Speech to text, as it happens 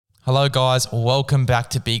Hello guys, welcome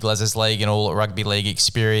back to Big Les's League and All Rugby League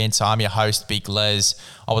Experience. I'm your host, Big Les.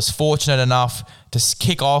 I was fortunate enough to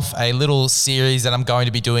kick off a little series that I'm going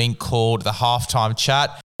to be doing called the Halftime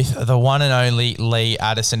Chat with the one and only Lee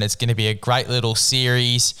Addison. It's going to be a great little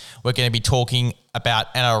series. We're going to be talking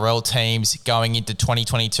about NRL teams going into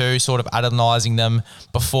 2022, sort of analysing them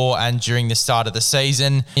before and during the start of the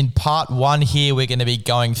season. In part one here, we're going to be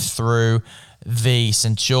going through the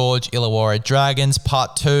St. George Illawarra Dragons.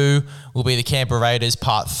 Part 2 will be the Canberra Raiders.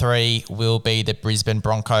 Part 3 will be the Brisbane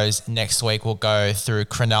Broncos. Next week we'll go through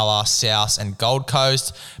Cronulla, South and Gold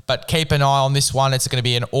Coast. But keep an eye on this one. It's going to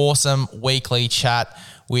be an awesome weekly chat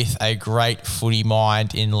with a great footy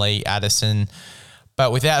mind in Lee Addison.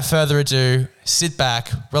 But without further ado, sit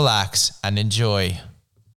back, relax and enjoy.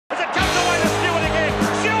 As it comes away to Stewart again.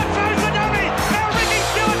 Stewart throws the dummy. Now Ricky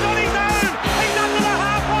Stewart's on his own. He's under the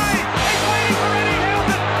halfway. He's waiting for Eddie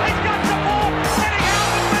Hilton. He's got support. Eddie Hilton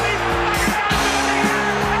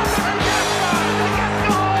with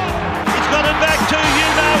him. He's got it back to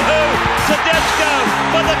you-know-who. Tedesco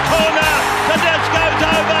for the corner. Tedesco's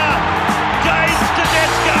over. James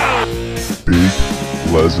Tedesco. Big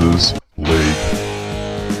Les's League.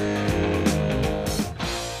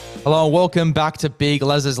 Hello and welcome back to Big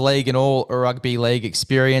Les's League and All Rugby League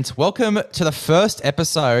Experience. Welcome to the first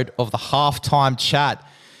episode of the Halftime Chat.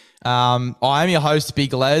 I am your host,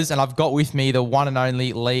 Big Les, and I've got with me the one and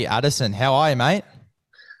only Lee Addison. How are you, mate?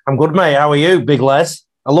 I'm good, mate. How are you, Big Les?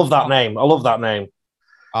 I love that name. I love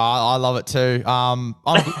it too. I'm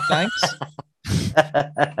good, thanks.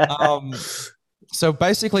 So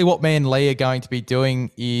basically what me and Lee are going to be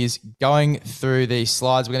doing is going through these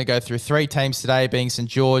slides. We're going to go through 3 teams today, being St.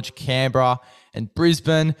 George, Canberra and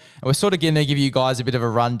Brisbane. And we're sort of going to give you guys a bit of a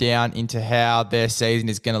rundown into how their season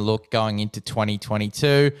is going to look going into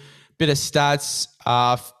 2022. Bit of stats,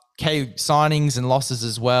 key signings and losses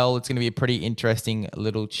as well. It's going to be a pretty interesting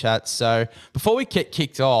little chat. So before we get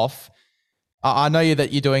kicked off, I know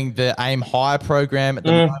that you're doing the Aim Higher program at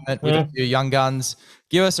the moment with a few young guns.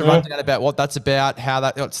 Give us a rundown about what that's about, how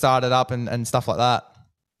that got started up and stuff like that.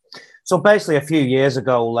 So basically a few years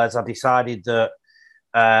ago, Les, I decided that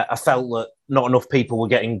I felt that not enough people were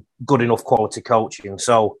getting good enough quality coaching.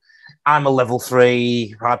 So I'm a level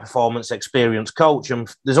 3 high performance experienced coach, and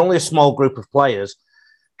there's only a small group of players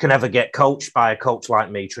can ever get coached by a coach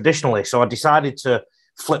like me traditionally. So I decided to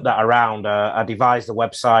flip that around. I devised the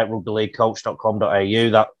website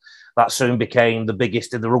rugbyleaguecoach.com.au that soon became the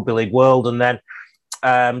biggest in the rugby league world. And then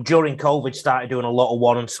during COVID, started doing a lot of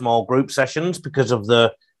one and small group sessions because of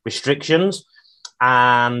the restrictions.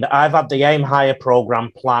 And I've had the Aim Higher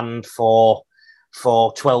program planned for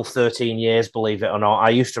 12, 13 years, believe it or not. I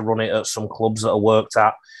used to run it at some clubs that I worked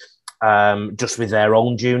at just with their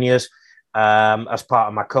own juniors as part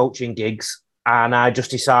of my coaching gigs. And I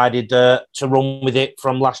just decided to run with it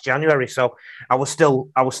from last January. So I was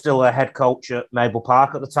still a head coach at Maple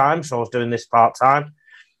Park at the time. So I was doing this part-time.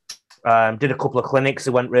 Did a couple of clinics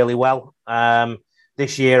that went really well.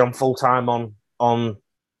 This year I'm full-time on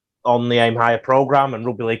the Aim Higher program and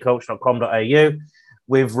rugbyleaguecoach.com.au.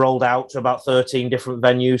 We've rolled out to about 13 different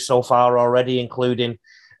venues so far already, including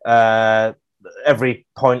every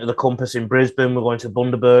point of the compass in Brisbane. We're going to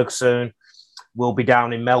Bundaberg soon. We'll be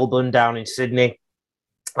down in Melbourne, down in Sydney,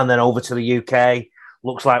 and then over to the UK.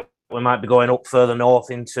 Looks like we might be going up further north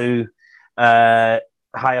into higher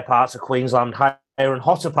parts of Queensland, higher and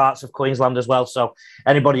hotter parts of Queensland as well. So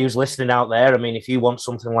anybody who's listening out there, I mean, if you want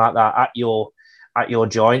something like that at your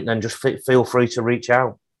joint, then just feel free to reach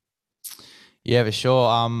out. Yeah, for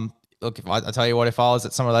sure. Look, I tell you what, if I was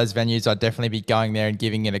at some of those venues, I'd definitely be going there and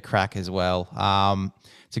giving it a crack as well.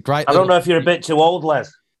 It's a great. I don't know if you're a bit too old, Les.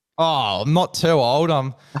 Oh, I'm not too old.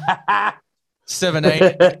 I'm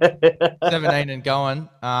 17 and going.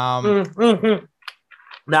 Now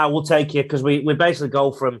we'll take you because we basically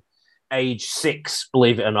go from age 6,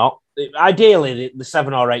 believe it or not. Ideally, the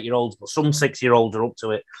 7 or 8 year olds, but some 6-year-olds are up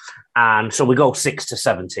to it. And so we go 6 to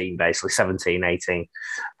 17, basically 17, 18.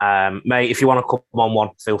 Mate, if you want to come on one,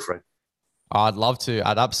 feel free. I'd love to.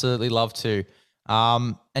 I'd absolutely love to.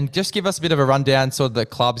 And just give us a bit of a rundown, sort of the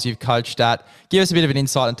clubs you've coached at. Give us a bit of an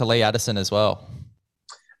insight into Lee Addison as well.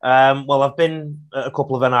 Well, I've been at a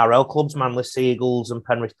couple of NRL clubs, Manly Seagulls and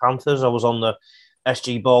Penrith Panthers. I was on the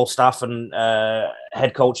SG Ball staff and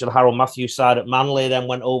head coach of the Harold Matthews side at Manly, then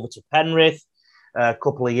went over to Penrith. A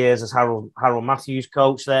couple of years as Harold Matthews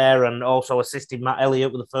coach there, and also assisted Matt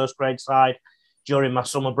Elliott with the first grade side during my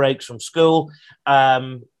summer breaks from school.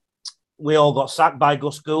 We all got sacked by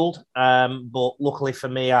Gus Gould, but luckily for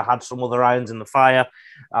me, I had some other irons in the fire.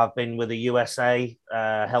 I've been with the USA,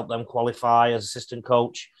 helped them qualify as assistant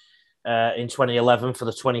coach in 2011 for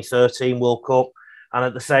the 2013 World Cup. And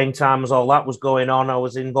at the same time as all that was going on, I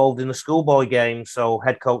was involved in the schoolboy game. So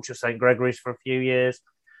head coach of St Gregory's for a few years,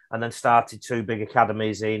 and then started two big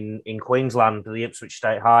academies in Queensland, the Ipswich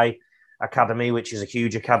State High Academy, which is a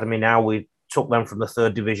huge academy now. We took them from the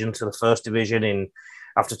third division to the first division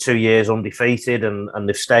after 2 years undefeated, and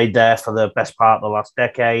they've stayed there for the best part of the last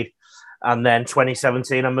decade. And then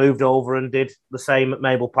 2017, I moved over and did the same at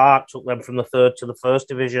Maple Park, took them from the third to the first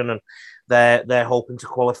division, and they're hoping to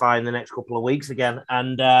qualify in the next couple of weeks again.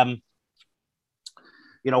 And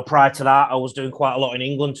prior to that, I was doing quite a lot in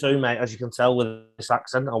England too, mate. As you can tell with this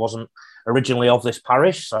accent, I wasn't originally of this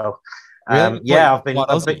parish, so Really? I've been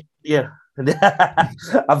yeah.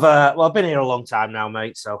 I've been here a long time now,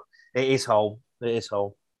 mate. So it is home. It is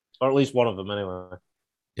home, or at least one of them, anyway.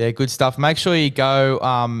 Yeah, good stuff. Make sure you go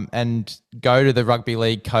and go to the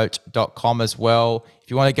rugbyleaguecoach.com as well. If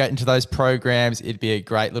you want to get into those programs, it'd be a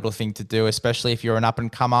great little thing to do, especially if you're an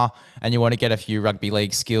up-and-comer and you want to get a few rugby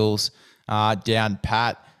league skills down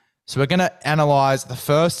pat. So we're going to analyse, the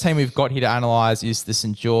first team we've got here to analyse is the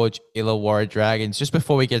St George Illawarra Dragons. Just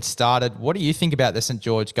before we get started, what do you think about the St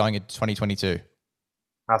George going into 2022?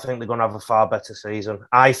 I think they're going to have a far better season.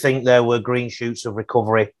 I think there were green shoots of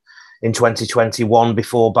recovery in 2021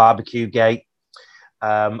 before Barbecue Gate.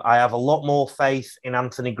 I have a lot more faith in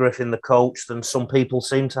Anthony Griffin, the coach, than some people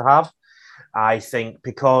seem to have. I think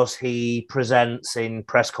because he presents in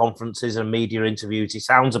press conferences and media interviews, he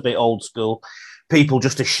sounds a bit old school. People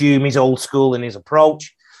just assume he's old school in his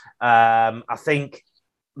approach. I think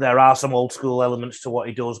there are some old school elements to what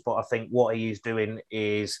he does, but I think what he is doing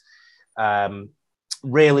is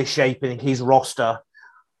really shaping his roster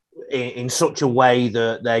in such a way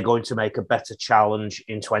that they're going to make a better challenge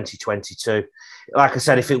in 2022. Like I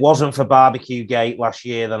said, if it wasn't for Barbecue Gate last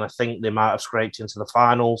year, then I think they might have scraped into the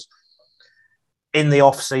finals. In the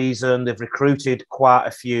off-season, they've recruited quite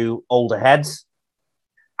a few older heads.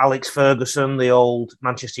 Alex Ferguson, the old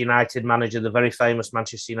Manchester United manager, the very famous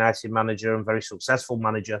Manchester United manager and very successful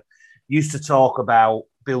manager, used to talk about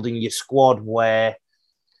building your squad where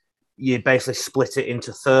you basically split it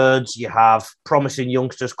into thirds. You have promising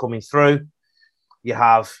youngsters coming through. You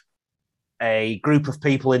have a group of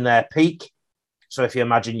people in their peak. So if you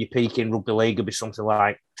imagine your peak in rugby league would be something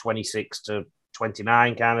like 26 to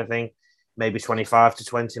 29 kind of thing, maybe 25 to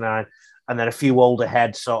 29. And then a few older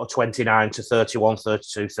heads, sort of 29 to 31,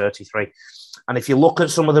 32, 33. And if you look at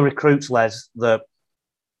some of the recruits, Les, that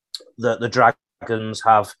the Dragons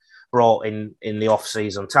have brought in the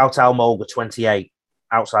off-season, Tautau Moga, 28,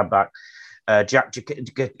 outside back. Jack,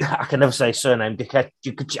 I can never say his surname.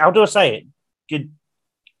 How do I say it?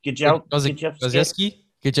 Gajeski?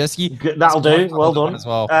 That'll do. Well done. As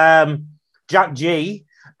well. Jack G,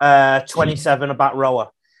 27, a back rower.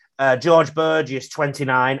 George Burgess,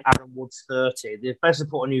 29. Aaron Woods, 30. They've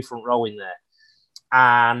basically put a new front row in there.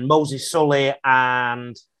 And Moses Sully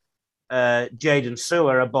and Jaden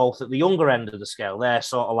Sewer are both at the younger end of the scale. They're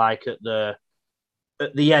sort of like at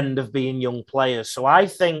the end of being young players. So I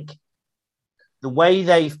think the way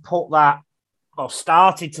they've put that, or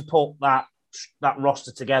started to put that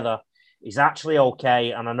roster together, is actually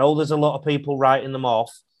okay. And I know there's a lot of people writing them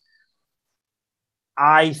off.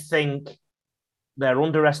 I think they're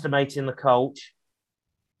underestimating the coach,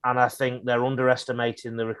 and I think they're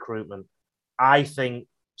underestimating the recruitment. I think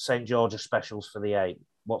St. George are specials for the 8.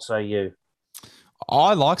 What say you?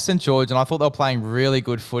 I like St. George, and I thought they were playing really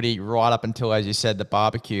good footy right up until, as you said, the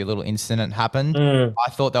barbecue little incident happened.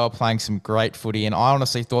 I thought they were playing some great footy, and I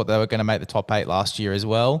honestly thought they were going to make the top 8 last year as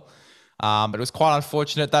well. But it was quite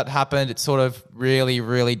unfortunate that happened. It sort of really,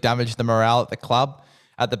 really damaged the morale at the club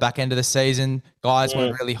at the back end of the season. Guys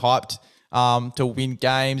weren't really hyped to win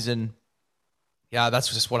games, and yeah,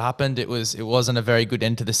 that's just what happened. It wasn't a very good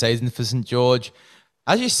end to the season for St. George.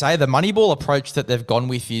 As you say, the Moneyball approach that they've gone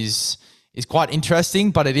with is quite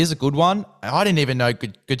interesting, but it is a good one. I didn't even know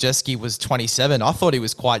Gajeski was 27. I thought he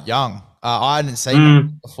was quite young. I hadn't seen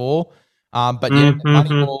him before. But yeah, the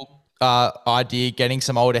Moneyball idea, getting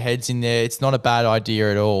some older heads in there, it's not a bad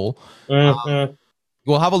idea at all.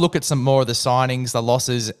 We'll have a look at some more of the signings, the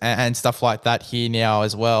losses, and stuff like that here now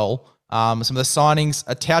as well. Some of the signings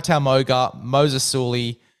are Tautau Moga, Moses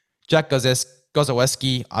Sully, Jack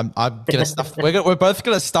Gozaweski. I'm gonna stuff. We're both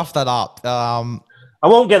gonna stuff that up. I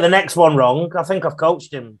won't get the next one wrong. I think I've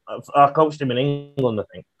coached him. I coached him in England. I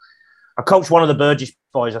think I coached one of the Burgess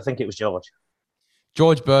boys. I think it was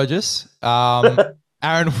George Burgess,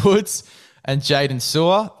 Aaron Woods, and Jaden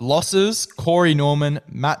Sewer. Losses: Corey Norman,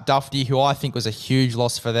 Matt Duffy, who I think was a huge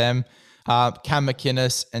loss for them, Cam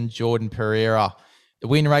McInnes, and Jordan Pereira. The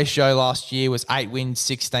win ratio last year was 8 wins,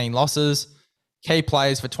 16 losses. Key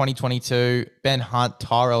players for 2022, Ben Hunt,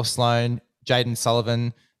 Tyrell Sloan, Jaden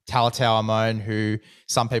Sullivan, Talatau Amon, who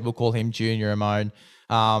some people call him Junior Amon.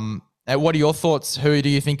 And what are your thoughts? Who do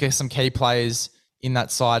you think are some key players in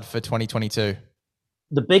that side for 2022?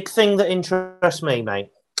 The big thing that interests me, mate,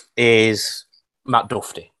 is Matt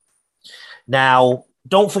Duffy. Now,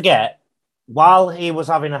 don't forget, while he was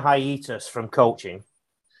having a hiatus from coaching,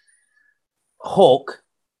 Hook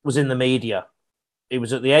was in the media. He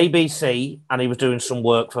was at the ABC and he was doing some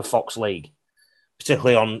work for Fox League,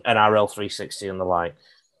 particularly on NRL 360 and the like.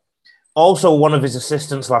 Also, one of his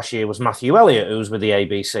assistants last year was Matthew Elliott, who was with the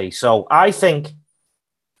ABC. So I think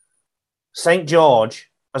St. George,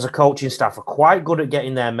 as a coaching staff, are quite good at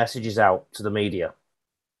getting their messages out to the media.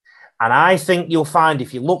 And I think you'll find,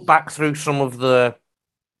 if you look back through some of the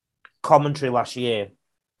commentary last year,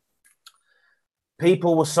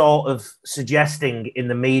 people were sort of suggesting in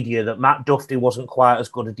the media that Matt Duffy wasn't quite as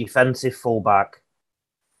good a defensive fullback.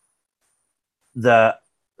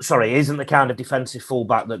 Isn't the kind of defensive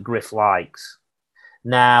fullback that Griff likes.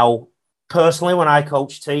 Now, personally, when I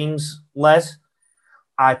coach teams, Les,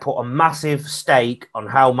 I put a massive stake on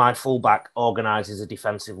how my fullback organises a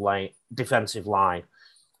defensive line.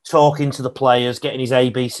 Talking to the players, getting his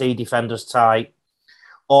ABC defenders tight,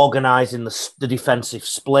 organising the defensive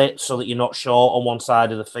split so that you're not short on one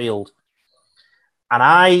side of the field. And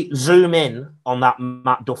I zoom in on that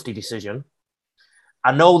Matt Duffy decision.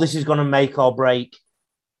 I know this is going to make or break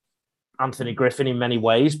Anthony Griffin in many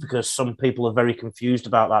ways because some people are very confused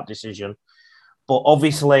about that decision. But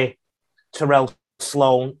obviously, Tyrell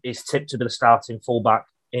Sloan is tipped to be the starting fullback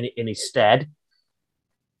in his stead.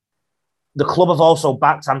 The club have also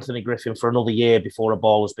backed Anthony Griffin for another year before a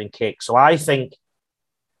ball has been kicked. So I think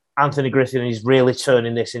Anthony Griffin is really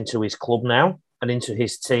turning this into his club now and into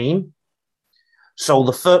his team.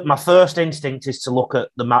 So my first instinct is to look at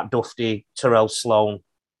the Matt Duffy, Tyrell Sloan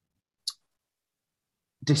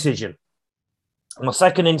decision. My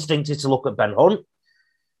second instinct is to look at Ben Hunt,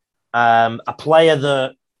 a player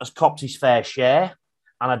that has copped his fair share,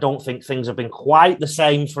 and I don't think things have been quite the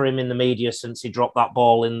same for him in the media since he dropped that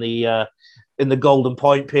ball in the golden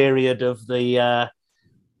point period of the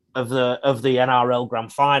NRL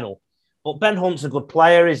Grand Final. But Ben Hunt's a good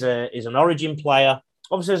player. He's an Origin player.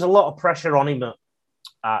 Obviously, there's a lot of pressure on him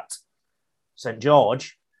at St.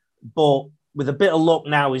 George, but with a bit of luck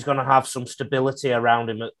now, he's going to have some stability around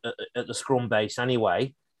him at the scrum base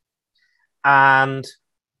anyway. And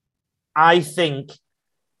I think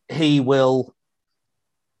he will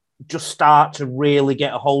just start to really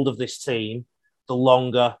get a hold of this team the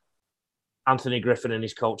longer Anthony Griffin and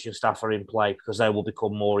his coaching staff are in play, because they will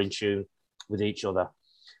become more in tune with each other.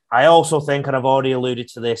 I also think, and I've already alluded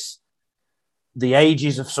to this, the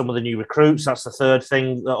ages of some of the new recruits, that's the third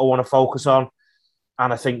thing that I want to focus on.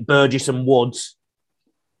 And I think Burgess and Woods,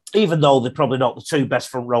 even though they're probably not the two best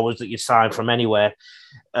front rowers that you sign from anywhere,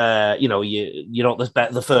 you're not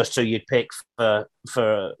the first two you'd pick for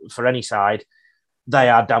any side. They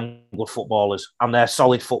are damn good footballers, and they're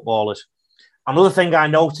solid footballers. Another thing I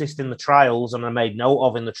noticed in the trials, and I made note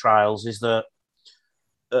of in the trials, is that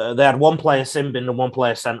they had one player sin-binned and one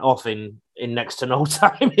player sent off in next to no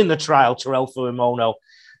time in the trial, Terrell Fuimono.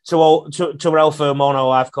 Terrell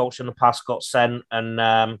Fuimono, I've coached in the past, got sent,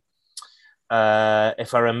 and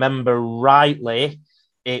if I remember rightly,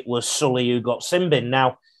 it was Sully who got sin-binned.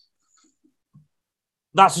 Now,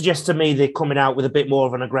 that suggests to me they're coming out with a bit more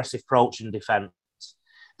of an aggressive approach in defence.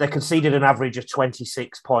 They conceded an average of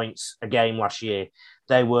 26 points a game last year.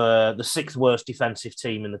 They were the sixth worst defensive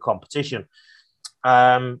team in the competition.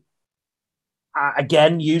 Again,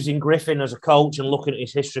 using Griffin as a coach and looking at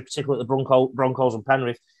his history, particularly at the Broncos and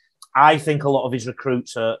Penrith, I think a lot of his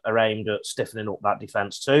recruits are aimed at stiffening up that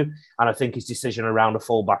defence too. And I think his decision around a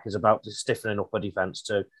fullback is about stiffening up a defence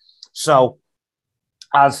too. So,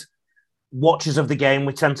 as watchers of the game,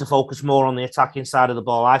 we tend to focus more on the attacking side of the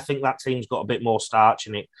ball. I think that team's got a bit more starch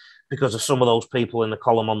in it because of some of those people in the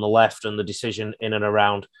column on the left and the decision in and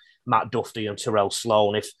around Matt Duffy and Tyrell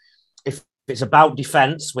Sloan. If it's about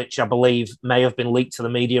defence, which I believe may have been leaked to the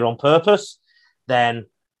media on purpose, then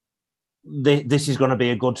this is going to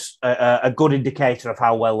be a good indicator of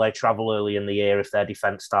how well they travel early in the year if their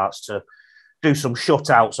defence starts to do some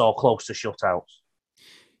shutouts or close to shutouts.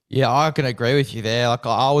 Yeah, I can agree with you there. Like,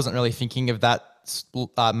 I wasn't really thinking of that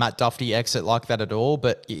Matt Duffy exit like that at all,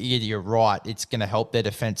 but you're right. It's going to help their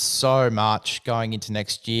defence so much going into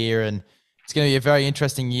next year, and it's going to be a very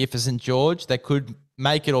interesting year for St. George. They could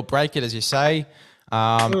make it or break it, as you say. They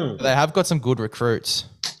have got some good recruits.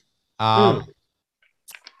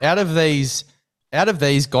 Out of these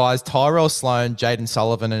guys, Tyrell Sloan, Jaden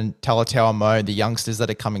Sullivan, and Talatau Amon, the youngsters that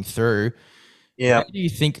are coming through, Yeah. Where do you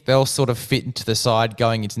think they'll sort of fit into the side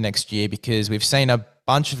going into next year? Because we've seen a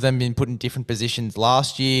bunch of them been put in different positions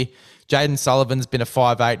last year. Jaden Sullivan's been a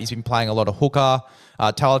 5'8". He's been playing a lot of hooker.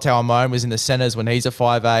 Talatau Amon was in the centres when he's a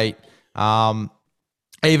 5'8".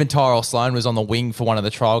 Even Tyrell Sloan was on the wing for one of the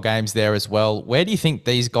trial games there as well. Where do you think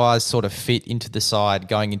these guys sort of fit into the side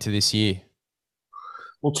going into this year?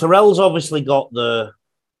 Well, Terrell's obviously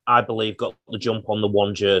I believe, got the jump on the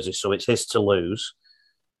one jersey, so it's his to lose.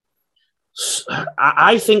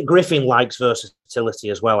 I think Griffin likes versatility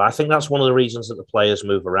as well. I think that's one of the reasons that the players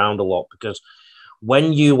move around a lot, because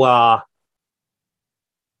when you are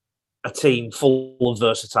a team full of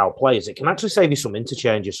versatile players, it can actually save you some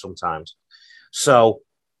interchanges sometimes. So,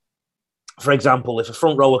 for example, if a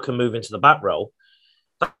front rower can move into the back row,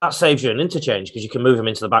 that saves you an interchange because you can move him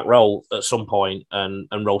into the back row at some point and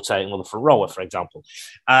rotate another front rower, for example.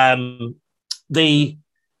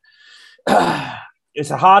 It's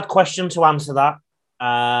a hard question to answer that.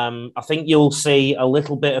 I think you'll see a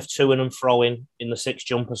little bit of to and froing in the 6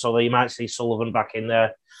 jumper, so that you might see Sullivan back in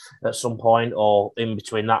there at some point, or in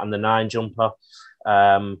between that and the 9 jumper.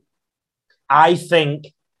 I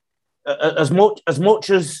think as much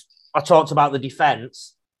as I talked about the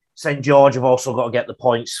defence, St George have also got to get the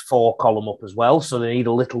points for column up as well, so they need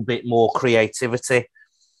a little bit more creativity.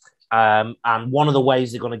 And one of the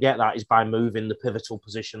ways they're going to get that is by moving the pivotal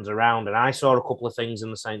positions around. And I saw a couple of things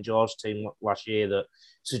in the St George team last year that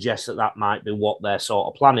suggest that might be what their sort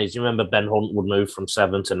of plan is. You remember Ben Hunt would move from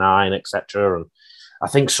 7 to 9, etc. And I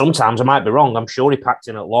think sometimes, I might be wrong, I'm sure he packed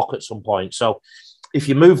in at lock at some point. So if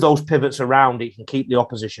you move those pivots around, it can keep the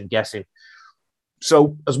opposition guessing.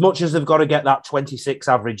 So as much as they've got to get that 26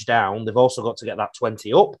 average down, they've also got to get that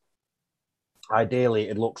 20 up. Ideally,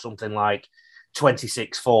 it'd look something like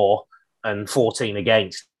 26-4 and 14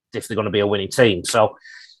 against if they're going to be a winning team. So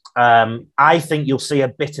I think you'll see a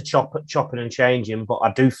bit of chopping and changing, but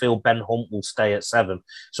I do feel Ben Hunt will stay at 7.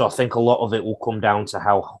 So I think a lot of it will come down to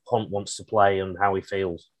how Hunt wants to play and how he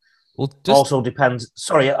feels. Well, it also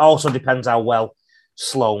depends how well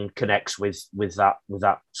Sloan connects with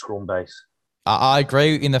that scrum base. I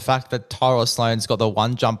agree in the fact that Tyrell Sloan's got the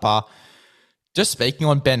 1 jumper. Just speaking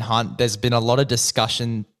on Ben Hunt, there's been a lot of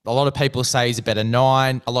discussion. A lot of people say he's a better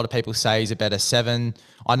 9. A lot of people say he's a better 7.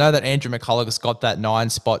 I know that Andrew McCullough's got that 9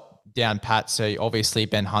 spot down pat, so obviously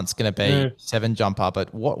Ben Hunt's going to be 7 jumper.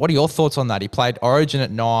 But what are your thoughts on that? He played Origin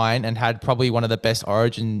at 9 and had probably one of the best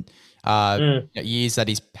Origin years that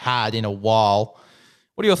he's had in a while.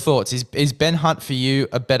 What are your thoughts? Is Ben Hunt for you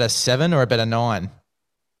a better 7 or a better 9?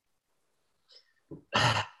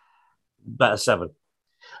 Better 7.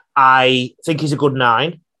 I think he's a good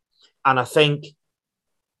 9, and I think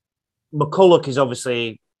McCulloch is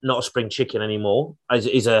obviously not a spring chicken anymore.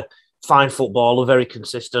 He's a fine footballer, very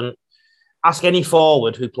consistent. Ask any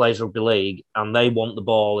forward who plays rugby league, and they want the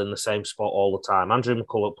ball in the same spot all the time. Andrew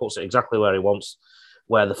McCulloch puts it exactly where he wants,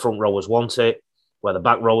 where the front rowers want it, where the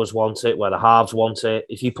back rowers want it, where the halves want it.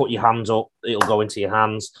 If you put your hands up, it'll go into your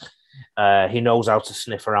hands. He knows how to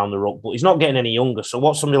sniff around the ruck, but he's not getting any younger. So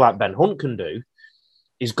what somebody like Ben Hunt can do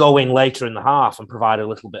is go in later in the half and provide a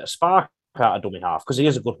little bit of spark out of dummy half, because he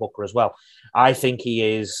is a good hooker as well. I think he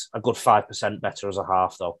is a good 5% better as a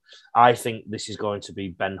half, though. I think this is going to be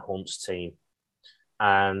Ben Hunt's team.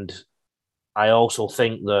 And I also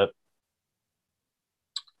think that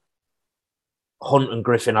Hunt and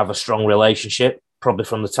Griffin have a strong relationship, probably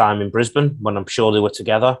from the time in Brisbane when I'm sure they were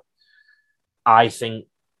together. I think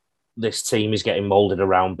this team is getting moulded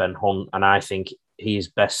around Ben Hunt, and I think he is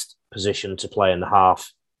best positioned to play in the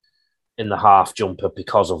half jumper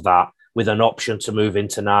because of that, with an option to move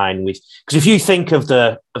into 9. Because if you think of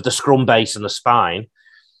the scrum base and the spine,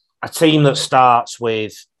 a team that starts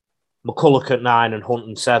with McCulloch at 9 and Hunt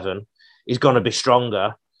at 7 is going to be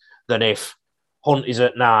stronger than if Hunt is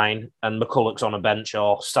at 9 and McCulloch's on a bench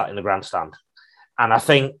or sat in the grandstand. And I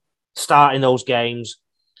think starting those games,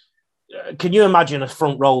 can you imagine a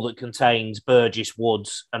front row that contains Burgess,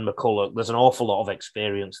 Woods and McCulloch? There's an awful lot of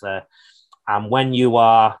experience there. And when you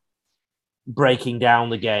are breaking down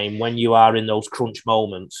the game, when you are in those crunch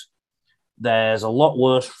moments, there's a lot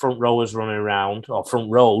worse front rows running around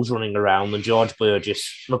than George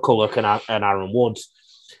Burgess, McCulloch and Aaron Woods.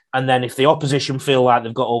 And then if the opposition feel like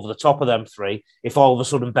they've got over the top of them 3, if all of a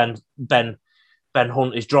sudden Ben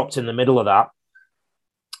Hunt is dropped in the middle of that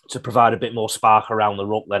to provide a bit more spark around the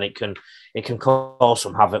ruck, then it can cause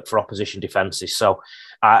some havoc for opposition defences. So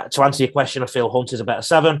to answer your question, I feel Hunt is a better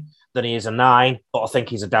 7 than he is a 9, but I think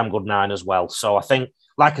he's a damn good 9 as well. So I think,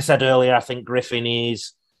 like I said earlier, I think Griffin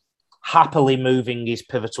is happily moving his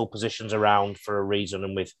pivotal positions around for a reason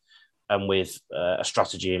and with a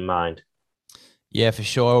strategy in mind. Yeah, for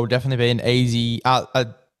sure. It will definitely be an easy,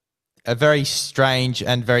 a very strange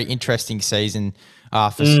and very interesting season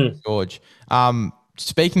for St. George.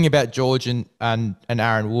 Speaking about George and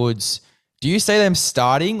Aaron Woods, do you see them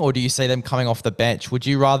starting or do you see them coming off the bench? Would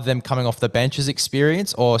you rather them coming off the bench as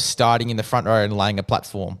experience or starting in the front row and laying a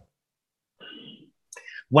platform?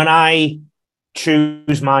 When I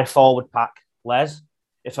choose my forward pack, Les,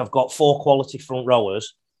 if I've got 4 quality front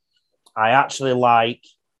rowers, I actually like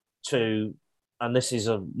to, and this is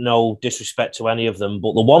no disrespect to any of them,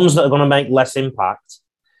 but the ones that are going to make less impact,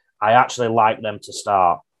 I actually like them to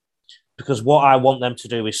start. Because what I want them to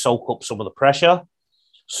do is soak up some of the pressure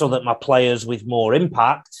so that my players with more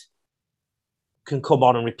impact can come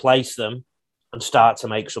on and replace them and start to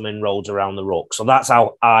make some inroads around the ruck. So that's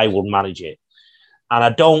how I would manage it. And I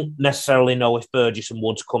don't necessarily know if Burgess and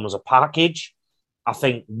Woods come as a package. I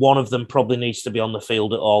think one of them probably needs to be on the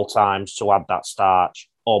field at all times to add that starch,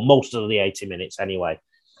 or most of the 80 minutes anyway.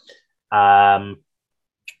 You'll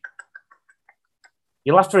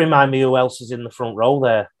have to remind me who else is in the front row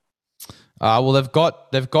there. Well, they've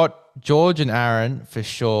got George and Aaron for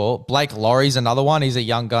sure. Blake Laurie's another one. He's a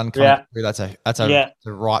young gun coming through. That's a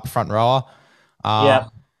right front rower.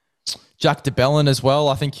 Jack DeBellin as well.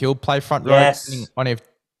 I think he'll play front row. Yes. On if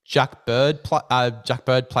Jack Bird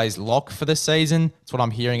plays lock for the season. That's what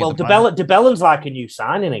I'm hearing. Well, DeBellin's like a new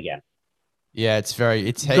signing again. Yeah,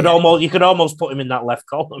 you could almost put him in that left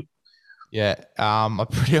column. Yeah,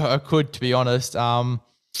 I could, to be honest.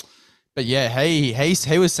 But yeah,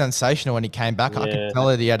 he was sensational when he came back. I could tell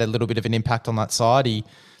that he had a little bit of an impact on that side. He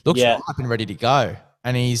looks ripe and ready to go.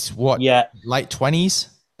 And he's late 20s,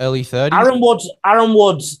 early 30s. Aaron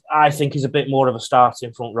Woods, I think, is a bit more of a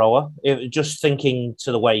starting front rower. Just thinking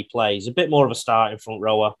to the way he plays, a bit more of a starting front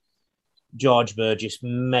rower. George Burgess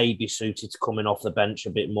may be suited to coming off the bench a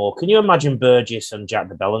bit more. Can you imagine Burgess and Jack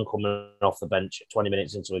DeBellin coming off the bench 20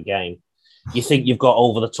 minutes into a game? You think you've got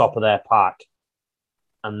over the top of their pack,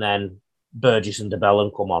 and then Burgess and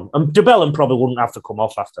DeBellin come on. And DeBellin probably wouldn't have to come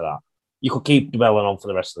off after that. You could keep DeBellin on for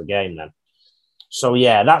the rest of the game then. So,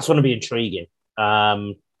 yeah, that's going to be intriguing.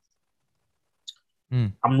 I'm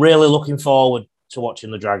really looking forward to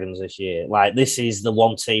watching the Dragons this year. Like, this is the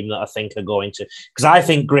one team that I think are going to... Because I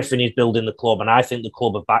think Griffin is building the club, and I think the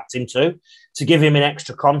club have backed him to give him an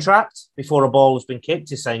extra contract before a ball has been kicked.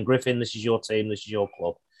 He's saying, Griffin, this is your team, this is your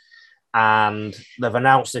club. And they've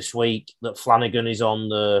announced this week that Flanagan is on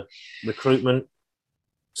the recruitment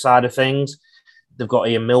side of things. They've got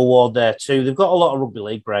Ian Millward there too. They've got a lot of rugby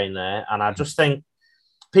league brain there. And I just think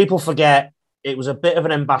people forget it was a bit of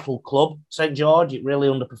an embattled club, St. George. It really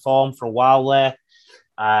underperformed for a while there.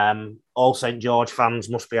 All St. George fans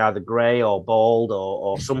must be either grey or bald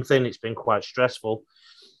or something. It's been quite stressful.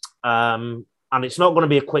 And it's not going to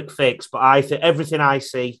be a quick fix, but I think everything I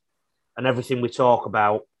see and everything we talk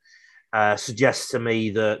about suggests to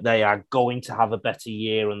me that they are going to have a better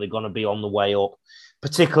year and they're going to be on the way up,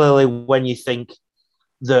 particularly when you think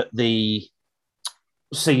that the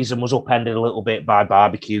season was upended a little bit by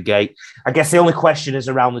Barbecue Gate. I guess the only question is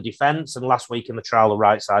around the defence, and last week in the trial, the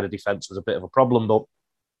right side of defence was a bit of a problem, but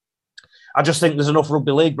I just think there's enough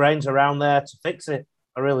rugby league brains around there to fix it.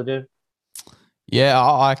 I really do. Yeah,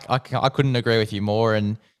 I couldn't agree with you more.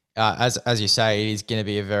 And as you say, it is going to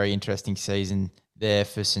be a very interesting season there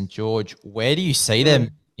for St. George. Where do you see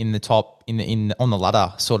them in the top, on the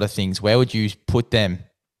ladder sort of things? Where would you put them?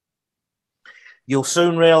 You'll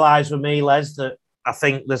soon realise with me, Les, that I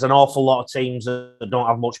think there's an awful lot of teams that don't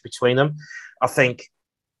have much between them. I think,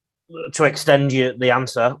 to extend you the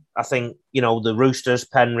answer, I think, the Roosters,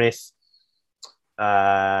 Penrith,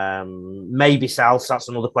 maybe Souths, that's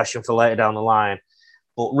another question for later down the line.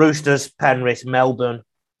 But Roosters, Penrith, Melbourne,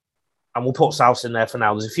 and we'll put Souths in there for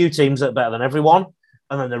now. There's a few teams that are better than everyone,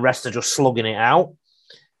 and then the rest are just slugging it out.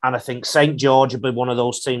 And I think St. George will be one of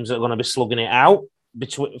those teams that are going to be slugging it out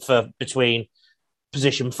between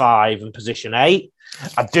position 5 and position 8.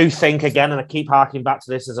 I do think, again, and I keep harking back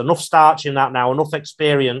to this, there's enough starch in that now, enough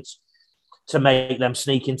experience to make them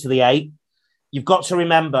sneak into the 8. You've got to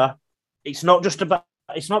remember, it's not just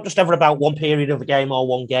ever about one period of a game or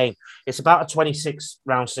one game. It's about a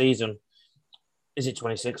 26-round season. Is it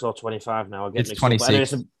 26 or 25 now? I get it's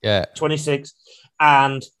 26. Anyway, 26.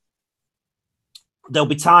 And there'll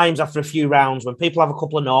be times after a few rounds when people have a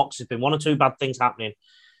couple of knocks, there's been one or two bad things happening.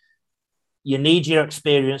 You need your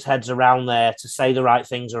experienced heads around there to say the right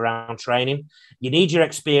things around training. You need your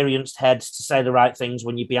experienced heads to say the right things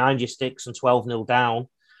when you're behind your sticks and 12-0 down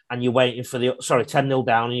and you're waiting for 10-0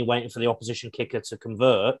 down and you're waiting for the opposition kicker to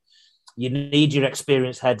convert. You need your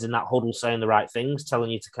experienced heads in that huddle saying the right things,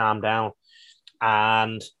 telling you to calm down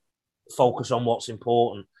and focus on what's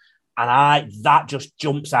important. And that just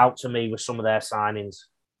jumps out to me with some of their signings,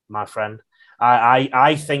 my friend.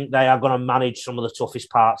 I think they are going to manage some of the toughest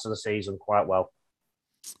parts of the season quite well.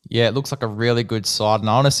 Yeah, it looks like a really good side, and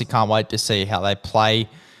I honestly can't wait to see how they play.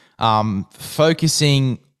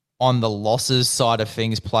 Focusing on the losses side of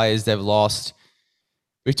things, players they've lost.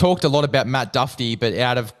 We've talked a lot about Matt Duffy, but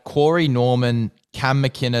out of Corey Norman, Cam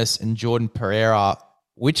McInnes, and Jordan Pereira,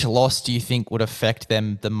 which loss do you think would affect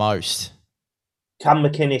them the most? Cam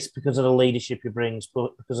McInnes, because of the leadership he brings,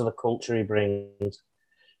 because of the culture he brings.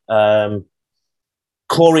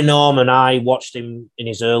 Corey Norman, I watched him in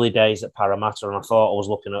his early days at Parramatta, and I thought I was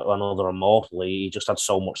looking at another immortal. He just had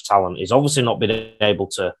so much talent. He's obviously not been able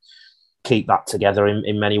to keep that together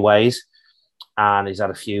in many ways, and he's had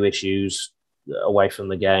a few issues away from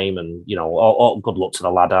the game. And good luck to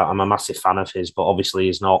the lad. I'm a massive fan of his, but obviously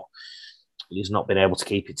he's not been able to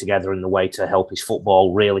keep it together in the way to help his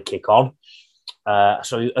football really kick on.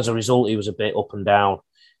 So as a result, he was a bit up and down.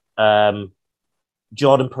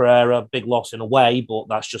 Jordan Pereira, big loss in a way, but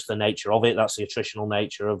that's just the nature of it. That's the attritional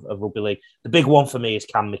nature of rugby league. The big one for me is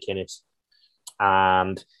Cam McInnes.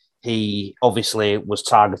 And he obviously was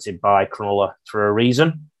targeted by Cronulla for a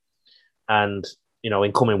reason. And,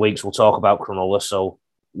 in coming weeks, we'll talk about Cronulla. So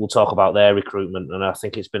we'll talk about their recruitment. And I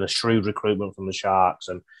think it's been a shrewd recruitment from the Sharks.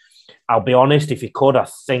 And I'll be honest, if he could, I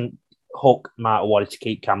think Hook might have wanted to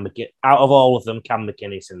keep Cam McInnes. Out of all of them, Cam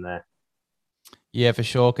McInnes in there. Yeah, for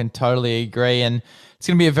sure. Can totally agree. And it's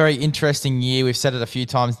going to be a very interesting year. We've said it a few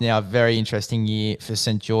times now, a very interesting year for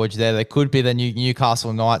St. George there. They could be the new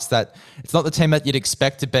Newcastle Knights. That it's not the team that you'd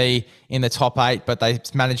expect to be in the top 8, but they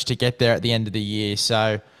managed to get there at the end of the year.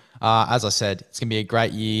 So, as I said, it's going to be a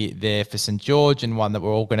great year there for St. George, and one that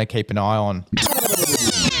we're all going to keep an eye on.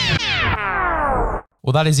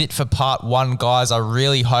 Well, that is it for part 1, guys. I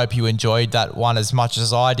really hope you enjoyed that one as much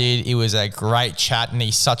as I did. It was a great chat, and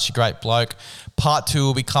he's such a great bloke. Part 2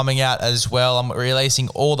 will be coming out as well. I'm releasing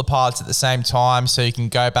all the parts at the same time, so you can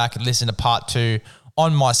go back and listen to part 2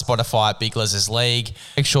 on my Spotify at Big Les's League.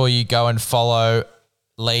 Make sure you go and follow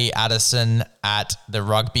Lee Addison at the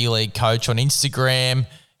Rugby League Coach on Instagram.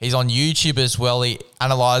 He's on YouTube as well. He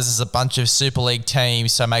analyses a bunch of Super League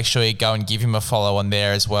teams, so make sure you go and give him a follow on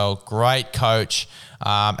there as well. Great coach.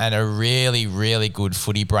 And a really, really good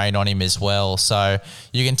footy brain on him as well. So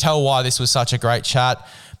you can tell why this was such a great chat.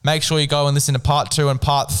 Make sure you go and listen to part 2 and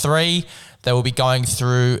part 3. They will be going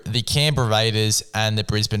through the Canberra Raiders and the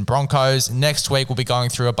Brisbane Broncos. Next week, we'll be going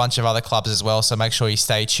through a bunch of other clubs as well. So make sure you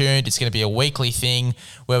stay tuned. It's going to be a weekly thing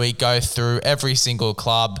where we go through every single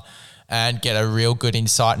club and get a real good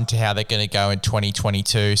insight into how they're going to go in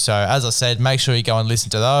 2022. So as I said, make sure you go and listen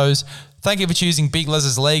to those. Thank you for choosing Big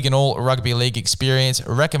Les's League and all rugby league experience.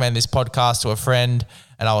 Recommend this podcast to a friend,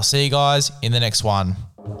 and I will see you guys in the next one.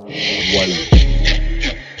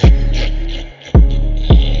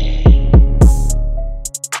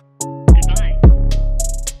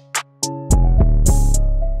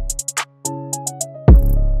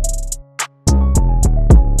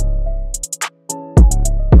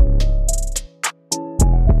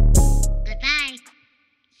 Goodbye.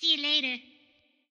 See you later.